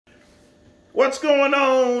What's going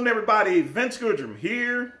on, everybody? Vince Goodrum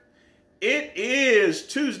here. It is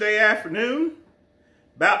Tuesday afternoon.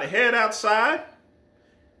 About to head outside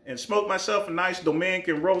and smoke myself a nice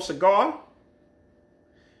Dominican roll cigar.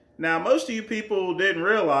 Now, most of you people didn't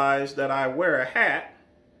realize that I wear a hat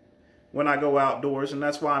when I go outdoors, and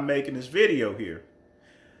that's why I'm making this video here.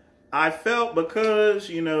 I felt because,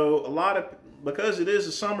 because it is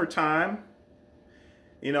the summertime,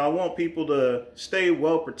 I want people to stay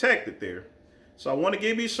well protected there. So I want to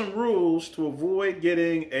give you some rules to avoid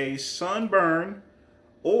getting a sunburn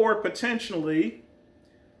or potentially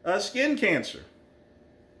a skin cancer.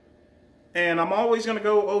 And I'm always going to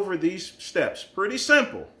go over these steps. Pretty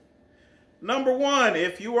simple. Number one,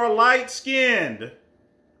 if you are light-skinned,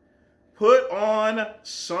 put on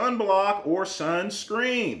sunblock or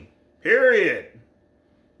sunscreen. Period.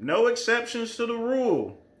 No exceptions to the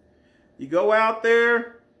rule. You go out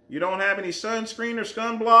there, you don't have any sunscreen or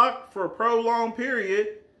sunblock for a prolonged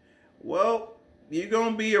period, well, you're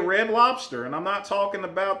going to be a red lobster. And I'm not talking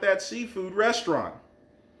about that seafood restaurant.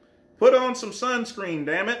 Put on some sunscreen,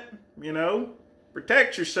 damn it.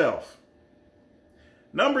 Protect yourself.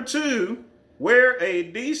 Number two, wear a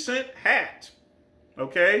decent hat.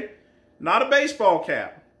 Okay? Not a baseball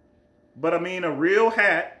cap, but I mean a real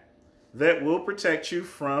hat that will protect you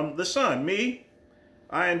from the sun.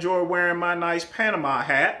 I enjoy wearing my nice Panama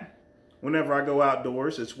hat whenever I go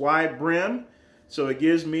outdoors. It's wide brim, so it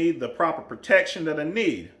gives me the proper protection that I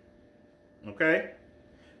need. Okay?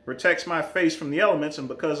 Protects my face from the elements, and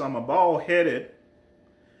because I'm a bald-headed,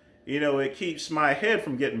 it keeps my head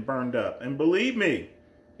from getting burned up. And believe me,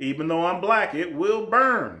 even though I'm black, it will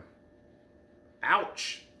burn.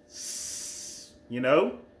 Ouch.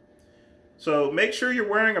 So make sure you're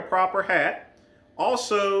wearing a proper hat.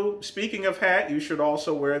 Also, speaking of hat, you should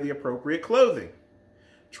also wear the appropriate clothing.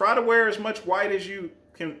 Try to wear as much white as you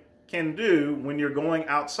can do when you're going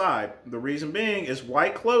outside. The reason being is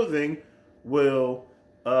white clothing will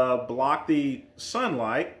block the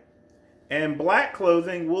sunlight, and black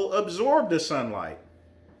clothing will absorb the sunlight.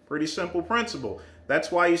 Pretty simple principle.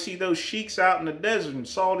 That's why you see those sheiks out in the desert in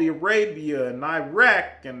Saudi Arabia and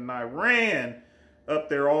Iraq and Iran up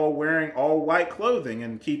there all wearing all white clothing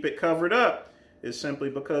and keep it covered up. Is simply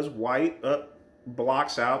because white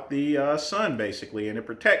blocks out the sun, basically, and it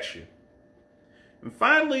protects you. And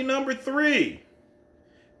finally, number three,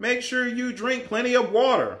 make sure you drink plenty of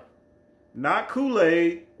water, not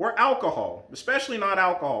Kool-Aid or alcohol, especially not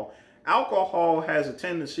alcohol. Alcohol has a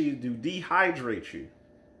tendency to dehydrate you.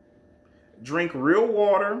 Drink real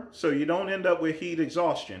water so you don't end up with heat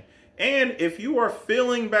exhaustion. And if you are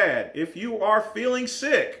feeling bad, if you are feeling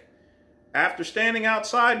sick, after standing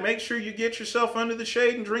outside, make sure you get yourself under the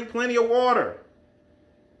shade and drink plenty of water.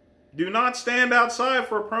 Do not stand outside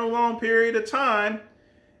for a prolonged period of time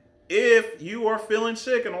if you are feeling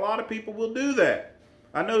sick, and a lot of people will do that.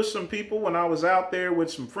 I know some people, when I was out there with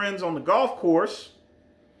some friends on the golf course,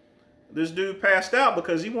 this dude passed out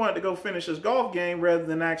because he wanted to go finish his golf game rather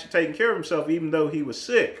than actually taking care of himself, even though he was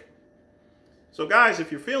sick. So guys, if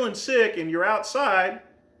you're feeling sick and you're outside,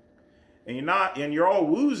 and you're all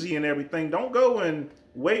woozy and everything, don't go and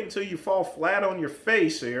wait until you fall flat on your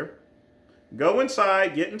face here. Go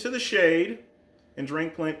inside, get into the shade, and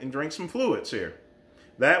drink some fluids here.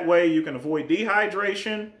 That way you can avoid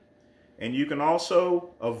dehydration, and you can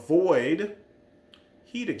also avoid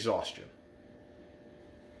heat exhaustion.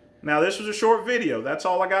 Now, this was a short video. That's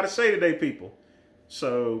all I got to say today, people.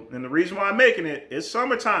 So, and the reason why I'm making it is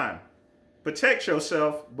summertime. Protect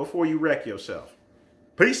yourself before you wreck yourself.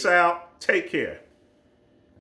 Peace out. Take care.